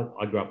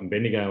I grew up in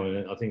Bendigo,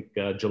 and I think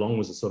Geelong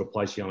was the sort of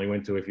place you only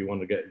went to if you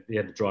wanted to you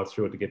had to drive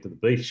through it to get to the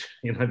beach,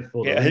 you know,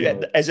 before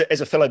the as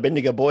a fellow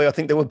Bendigo boy, I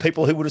think there were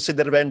people who would have said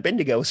that about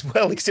Bendigo as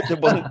well, except it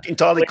wasn't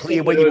entirely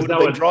clear where you would have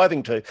been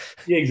driving to.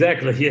 Yeah,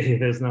 exactly. Yeah,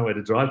 there's nowhere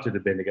to drive to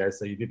Bendigo,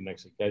 so you didn't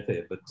actually go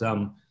there. But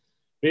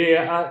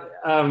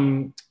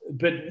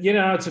but you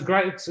know, it's a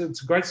great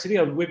city.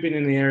 We've been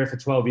in the area for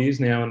 12 years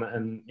now,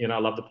 and you know, I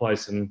love the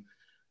place. And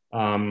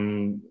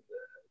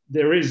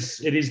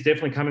it is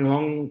definitely coming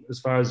along as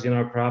far as, you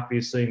know, craft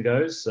beer scene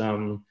goes.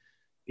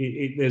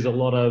 There's a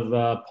lot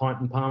of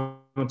pint and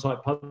palmer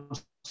type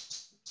pubs,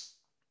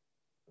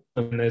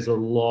 and there's a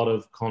lot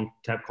of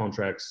tap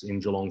contracts in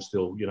Geelong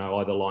still, you know,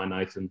 either Lion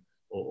Nathan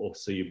or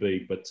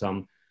CUB. But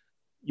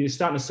you're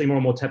starting to see more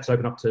and more taps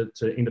open up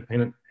to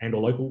independent and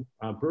or local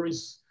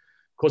breweries.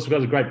 Of course, we've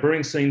got a great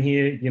brewing scene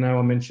here. You know,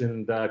 I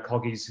mentioned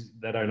Coggies.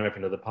 They don't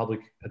open to the public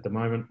at the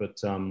moment, but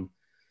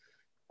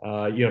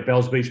you know,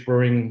 Bells Beach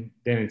Brewing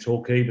down in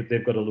Torquay, but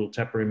they've got a little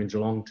tap room in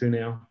Geelong too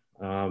now.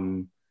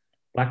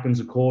 Blackman's,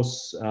 of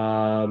course.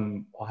 I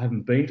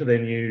haven't been to their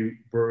new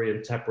brewery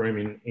and tap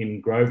room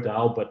in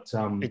Grovedale, but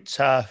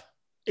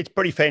it's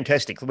pretty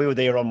fantastic. We were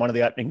there on one of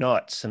the opening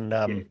nights, and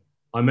yeah,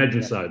 I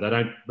imagine so.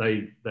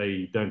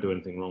 They don't do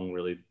anything wrong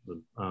really.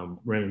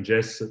 Ren and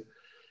Jess,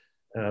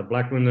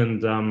 Blackman,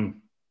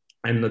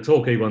 and the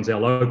Torquay one's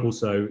our local,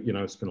 so you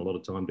know, spent a lot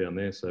of time down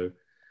there.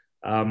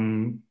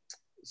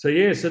 So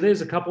yeah, so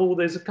there's a couple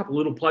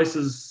little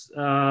places,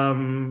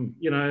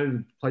 you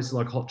know, places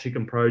like Hot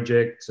Chicken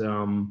Project,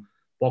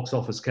 Box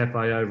Office Cafe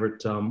over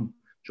at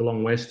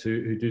Geelong West,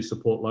 who do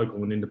support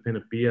local and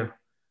independent beer.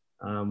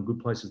 Good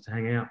places to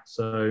hang out.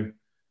 So,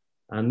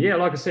 and yeah,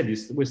 like I said,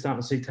 we're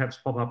starting to see taps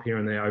pop up here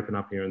and there, open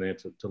up here and there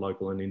to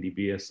local and indie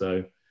beer.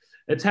 So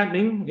it's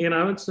happening.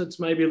 It's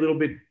maybe a little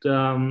bit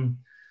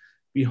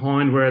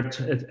behind where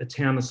a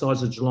town the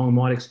size of Geelong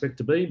might expect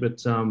to be, but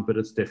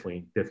it's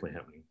definitely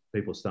happening.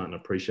 People are starting to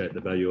appreciate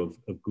the value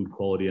of good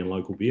quality and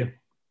local beer.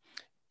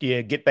 Do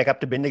you get back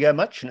up to Bendigo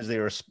much? And is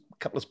there a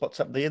couple of spots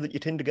up there that you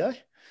tend to go?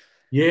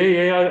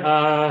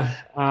 Yeah.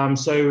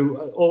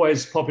 So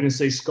always pop in and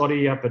see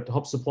Scotty up at the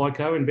Hop Supply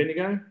Co in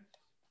Bendigo.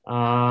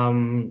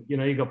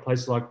 You've got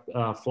places like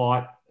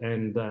Flight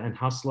and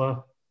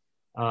Hustler,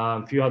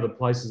 a few other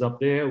places up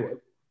there.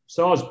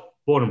 So I was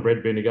born and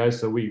bred Bendigo,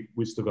 so we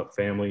still got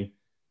family.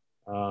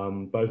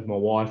 Both my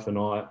wife and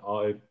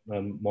I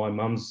my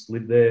mum's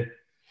lived there.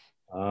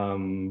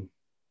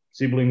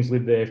 Siblings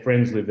live there,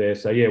 friends live there.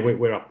 So yeah,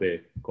 we're up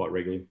there quite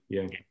regularly.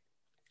 Yeah.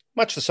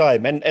 Much the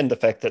same, and the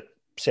fact that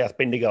South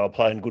Bendigo are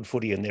playing good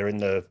footy and they're in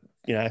the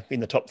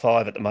top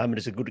 5 at the moment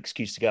is a good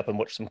excuse to go up and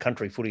watch some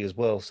country footy as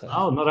well. So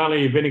not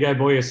only a Bendigo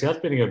boy, a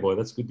South Bendigo boy.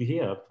 That's good to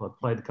hear. I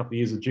played a couple of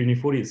years of junior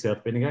footy at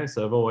South Bendigo,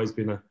 so I've always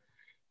been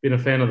a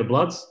fan of the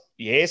Bloods.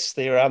 Yes,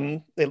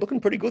 they're looking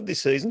pretty good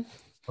this season.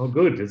 Oh,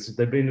 good.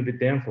 They've been a bit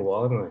down for a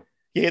while, haven't they?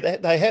 Yeah,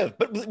 they have.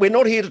 But we're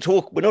not here to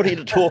talk. We're not here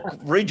to talk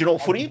regional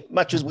footy,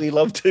 much as we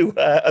love to.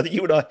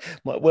 You and I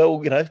might well,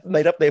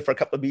 meet up there for a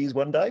couple of beers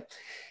one day.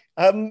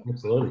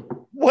 Absolutely.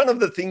 One of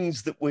the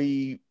things that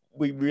we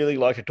really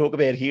like to talk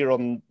about here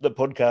on the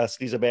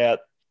podcast is about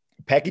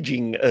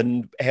packaging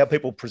and how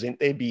people present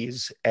their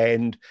beers.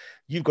 And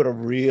you've got a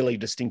really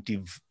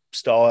distinctive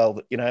style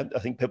that, I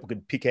think people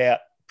could pick out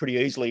pretty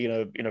easily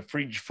in a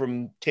fridge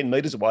from 10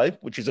 meters away,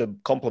 which is a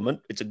compliment.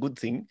 It's a good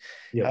thing.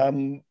 Yeah.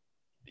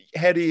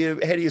 How do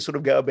you sort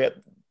of go about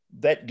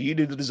that? Do you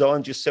do the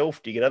designs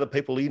yourself? Do you get other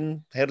people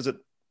in? How does it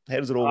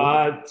all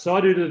work? So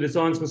I do the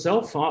designs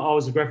myself. I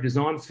was a graphic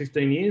designer for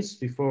 15 years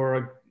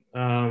before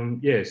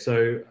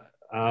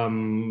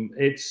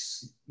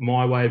it's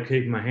my way of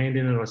keeping my hand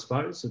in it, I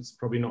suppose. It's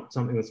probably not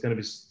something that's going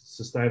to be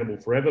sustainable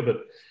forever,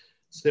 but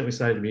certainly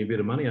saved me a bit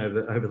of money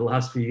over the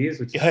last few years,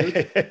 which is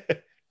good.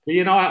 But,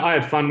 I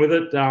had fun with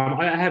it.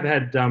 I have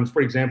had,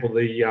 for example,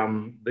 the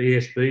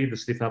ESB, the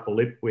stiff upper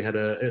lip. We had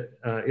a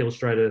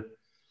illustrator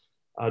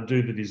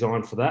do the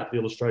design for that, the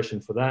illustration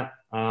for that.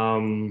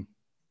 I'm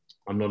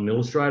not an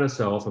illustrator,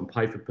 so I often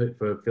pay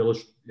for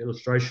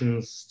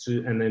illustrations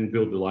and then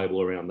build the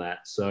label around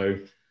that. So,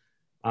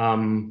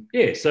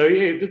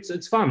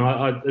 it's fun.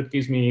 It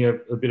gives me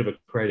a bit of a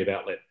creative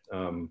outlet,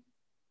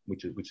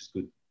 which is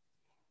good.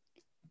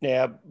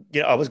 Now,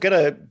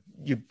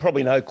 you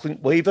probably know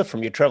Clint Weaver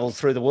from your travels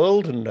through the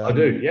world. And I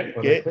do, yeah.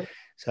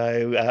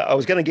 So I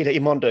was going to get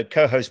him on to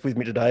co-host with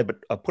me today, but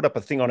I put up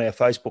a thing on our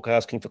Facebook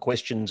asking for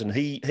questions, and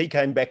he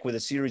came back with a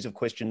series of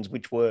questions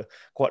which were,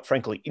 quite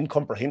frankly,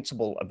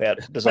 incomprehensible about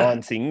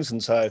design things.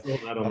 And so,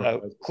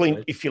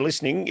 Clint, if you're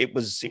listening, it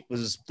was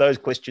those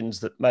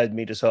questions that made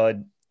me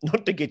decide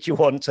not to get you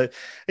on. So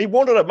he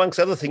wanted, amongst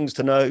other things,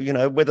 to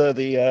know, whether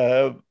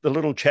the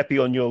little chappie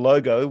on your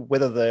logo,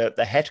 whether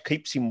the hat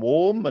keeps him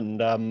warm,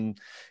 and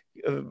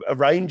a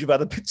range of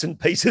other bits and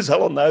pieces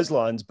along those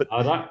lines. But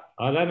I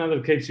don't know that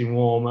it keeps him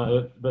warm,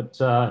 but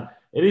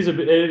it is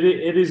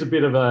a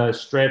bit of a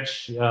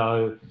stretch.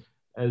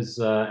 As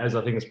I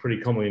think it's pretty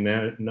commonly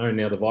known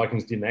now, the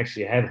Vikings didn't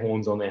actually have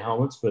horns on their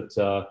helmets, but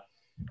don't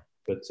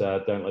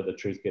let the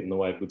truth get in the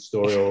way of a good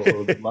story or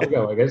a good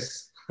logo, I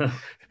guess.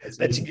 It's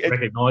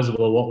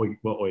recognisable of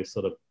what we're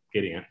sort of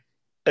getting at.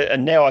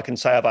 And now I can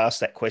say I've asked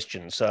that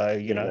question. So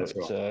that's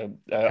right.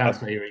 Can't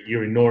say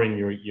you're ignoring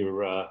your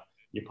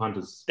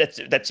punters.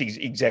 That's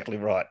exactly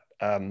right.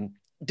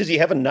 Does he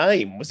have a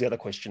name? Was the other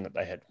question that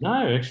they had?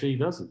 No, actually, he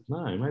doesn't.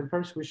 No, maybe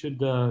perhaps we should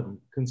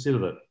consider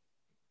that.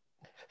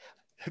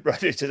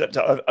 Right.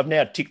 So I've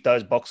now ticked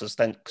those boxes.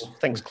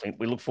 Thanks, Clint.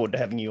 We look forward to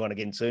having you on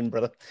again soon,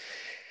 brother.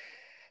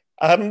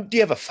 Do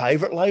you have a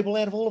favourite label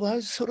out of all of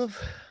those, sort of?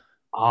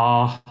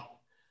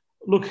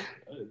 Look,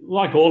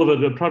 like all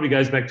of it probably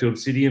goes back to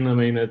Obsidian. I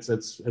mean, it's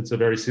a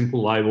very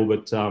simple label,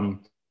 but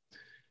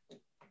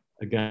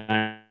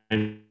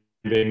again,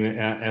 being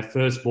our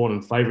firstborn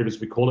and favourite, as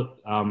we call it,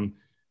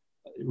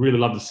 really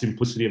love the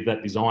simplicity of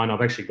that design.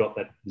 I've actually got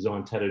that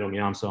design tattooed on my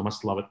arm, so I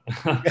must love it.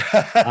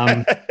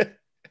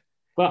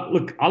 But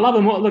look, I love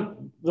them all. Look,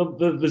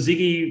 the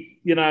Ziggy,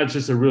 it's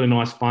just a really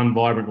nice, fun,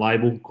 vibrant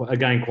label.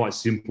 Again, quite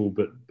simple,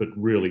 but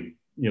really,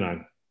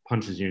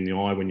 punches you in the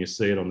eye when you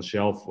see it on the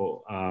shelf.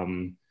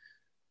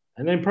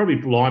 And then probably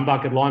Lime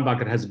Bucket. Lime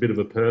Bucket has a bit of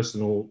a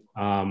personal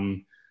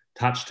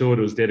touch to it.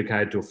 It was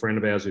dedicated to a friend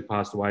of ours who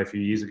passed away a few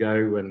years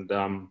ago, and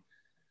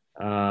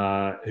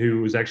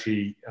who was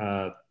actually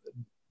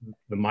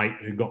the mate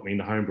who got me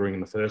into homebrewing in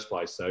the first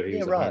place. So he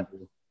was a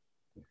homebrewer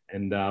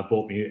and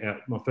bought me out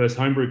my first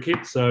homebrew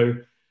kit. So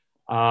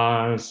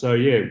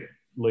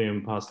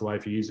Liam passed away a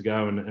few years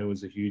ago, and it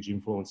was a huge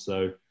influence.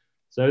 So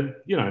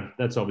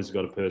that's obviously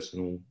got a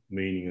personal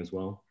meaning as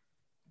well.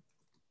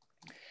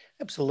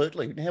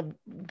 Absolutely. Now,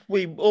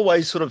 we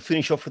always sort of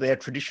finish off with our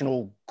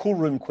traditional cool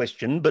room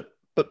question, but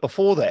But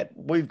before that,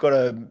 we've got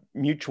a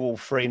mutual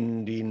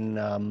friend in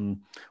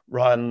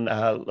Ryan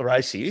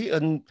Laracy,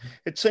 and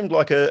it seemed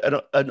like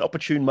an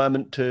opportune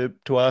moment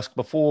to ask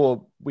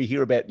before we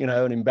hear about,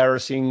 an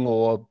embarrassing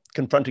or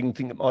confronting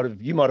thing that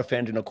you might have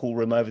found in a cool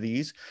room over the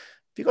years.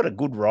 Have you got a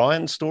good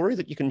Ryan story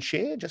that you can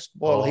share just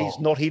while he's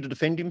not here to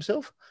defend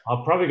himself?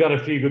 I've probably got a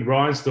few good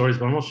Ryan stories,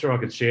 but I'm not sure I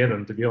could share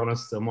them, to be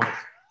honest. I'll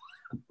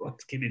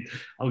get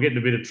in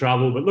a bit of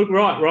trouble. But look,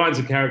 Ryan's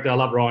a character. I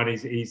love Ryan.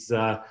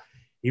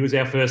 He was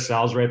our first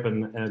sales rep,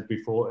 and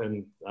before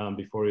he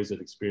was at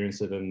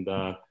Experience It. And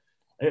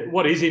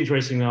what is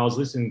interesting, though, I was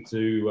listening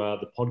to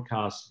the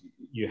podcast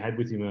you had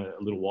with him a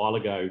little while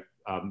ago,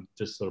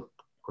 just sort of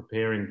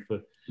preparing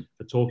for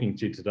talking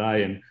to you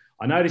today, and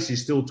I noticed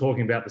he's still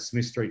talking about the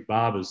Smith Street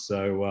Barbers.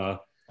 So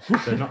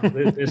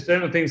there's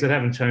certain things that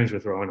haven't changed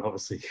with Ryan,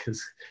 obviously,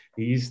 because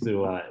he used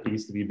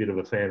to be a bit of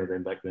a fan of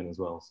them back then as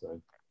well.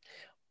 So.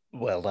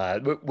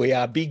 Well, we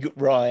are big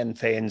Ryan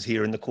fans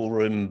here in the cool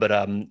room, but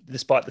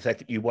despite the fact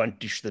that you won't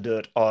dish the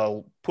dirt,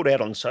 I'll put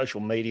out on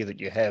social media that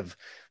you have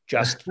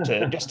just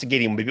to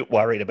get him a bit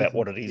worried about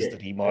what it is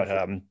that he might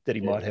have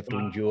to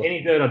endure.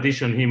 Any dirt I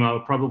dish on him, I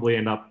would probably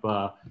end up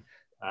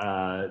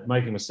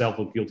making myself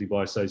look guilty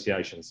by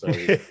association. So.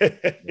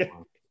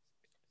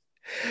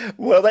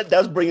 Well, that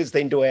does bring us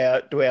then to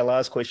our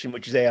last question,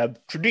 which is our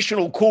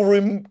traditional cool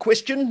room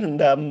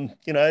question, and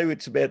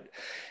it's about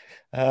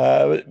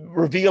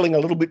revealing a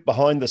little bit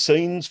behind the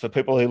scenes for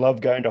people who love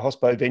going to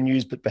hospo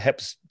venues but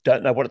perhaps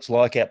don't know what it's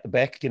like out the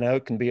back.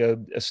 It can be a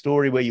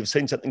story where you've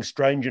seen something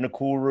strange in a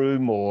cool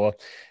room, or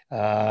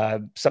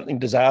something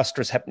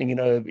disastrous happening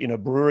in a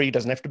brewery. It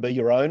doesn't have to be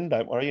your own.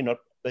 Don't worry, you're not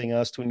being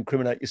asked to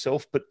incriminate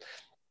yourself. But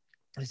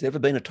has there ever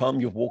been a time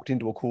you've walked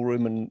into a cool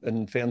room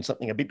and found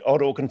something a bit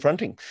odd or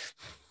confronting?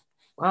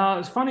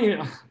 It's funny.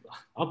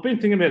 I've been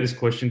thinking about this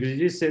question because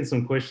you just sent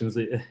some questions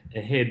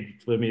ahead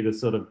for me to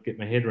sort of get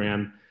my head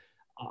around.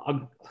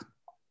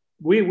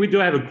 We do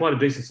have quite a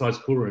decent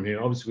sized cool room here.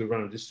 Obviously, we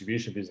run a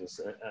distribution business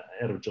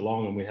out of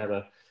Geelong, and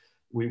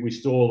we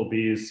store all the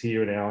beers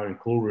here in our own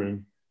cool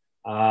room.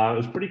 It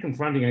was pretty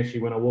confronting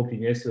actually when I walked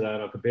in yesterday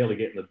and I could barely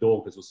get in the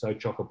door because it was so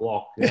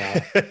chock-a-block.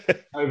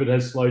 COVID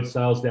has slowed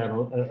sales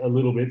down a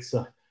little bit,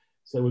 so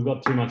we've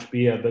got too much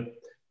beer. But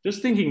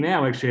just thinking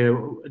now, actually,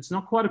 it's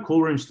not quite a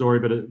cool room story,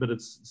 but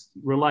it's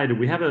related.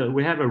 We have a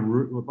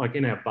like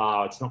in our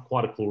bar. It's not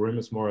quite a cool room.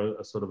 It's more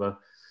a sort of a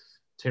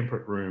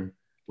temperate room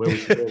where we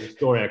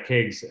store our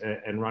kegs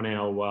and run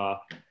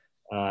our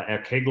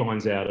keg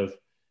lines out of.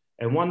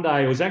 And one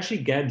day, it was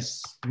actually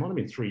Gab's, it might have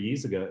been 3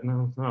 years ago.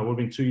 No, it would have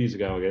been 2 years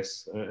ago, I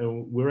guess.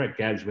 We were at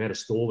Gab's. We had a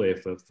stall there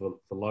for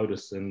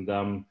Lotus. And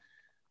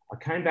I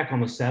came back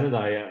on the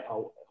Saturday.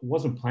 I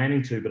wasn't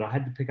planning to, but I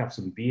had to pick up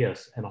some beer.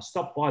 And I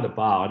stopped by the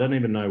bar. I don't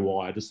even know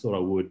why. I just thought I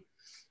would.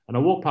 And I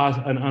walked past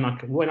and I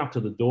went up to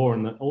the door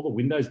and all the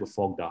windows were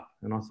fogged up.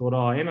 And I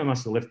thought, Emma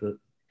must have left the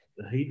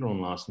heater on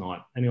last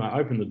night. Anyway,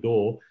 I opened the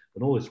door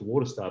and all this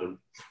water started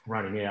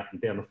running out and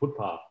down the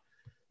footpath.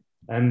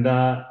 And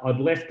I'd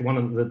left one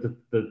of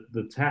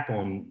the tap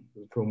on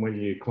from when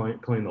you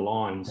clean the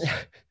lines,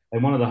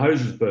 and one of the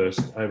hoses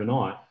burst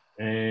overnight,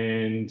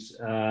 and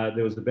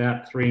there was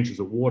about 3 inches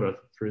of water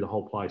through the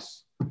whole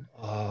place.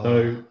 Oh,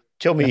 so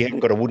tell me you haven't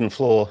got a wooden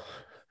floor.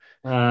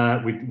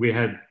 We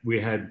had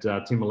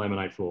timber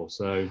laminate floor,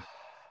 so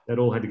that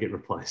all had to get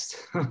replaced.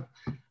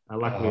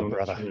 Luckily on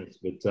insurance,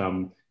 but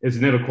it's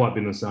never quite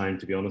been the same,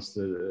 to be honest.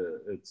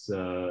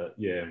 So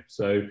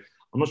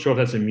I'm not sure if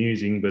that's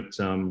amusing, but.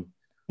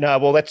 No,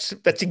 well, that's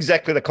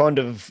exactly the kind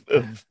of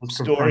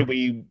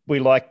story we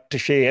like to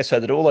share, so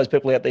that all those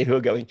people out there who are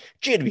going,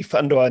 gee, it'd be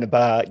fun to own a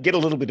bar, get a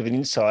little bit of an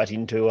insight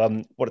into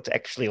what it's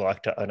actually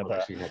like to own a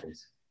bar.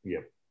 Yeah.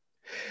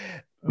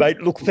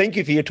 Mate, look, thank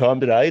you for your time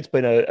today. It's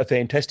been a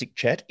fantastic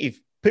chat. If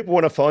people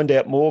want to find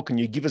out more, can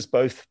you give us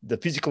both the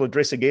physical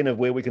address again of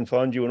where we can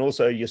find you and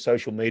also your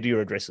social media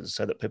addresses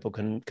so that people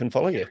can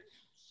follow you?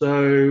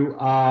 So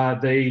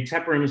the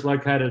tap room is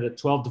located at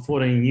 12 to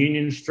 14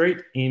 Union Street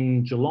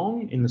in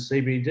Geelong in the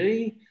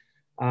CBD.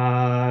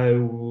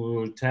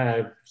 We'll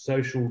have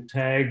social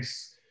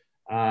tags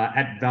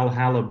at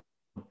Valhalla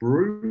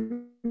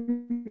Brew.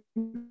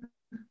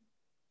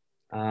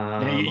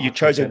 You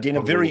chose again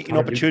a very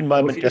inopportune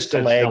moment just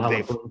to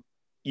lag there.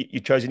 You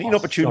chose an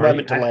inopportune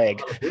moment to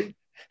lag.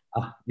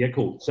 Yeah,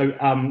 cool. So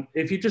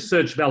if you just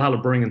search Valhalla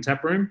Brewing and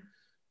Tap Room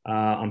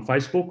on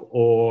Facebook,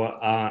 or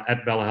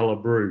at Valhalla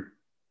Brew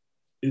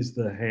is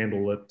the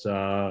handle at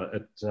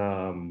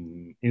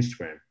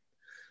Instagram.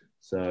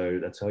 So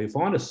that's how you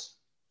find us.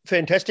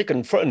 Fantastic.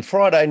 And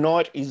Friday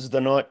night is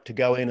the night to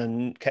go in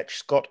and catch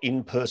Scott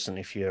in person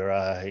if you're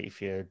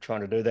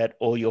trying to do that,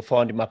 or you'll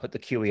find him up at the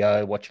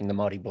QEO watching the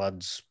Mighty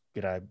Bloods,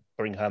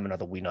 bring home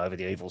another win over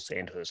the evil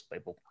Sandhurst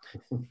people.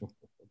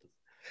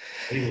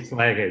 Evil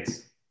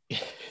slagheads.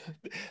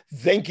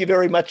 Thank you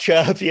very much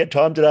for your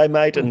time today,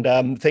 mate.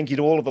 And thank you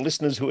to all of the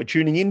listeners who are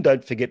tuning in.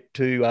 Don't forget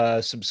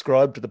to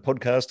subscribe to the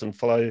podcast and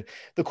follow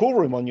the Call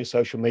Room on your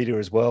social media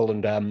as well.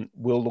 And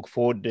we'll look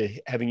forward to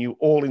having you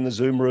all in the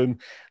Zoom room.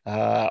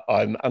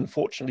 I'm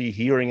unfortunately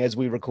hearing as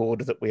we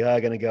record that we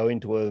are going to go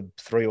into a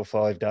 3 or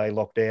 5 day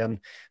lockdown.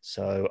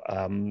 So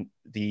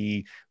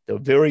the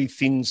very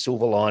thin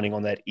silver lining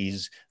on that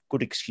is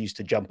good excuse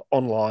to jump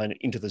online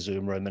into the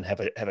Zoom room and have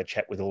a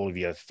chat with all of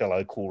your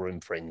fellow Call Room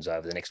friends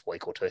over the next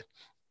week or two.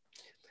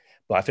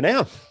 Bye for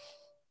now.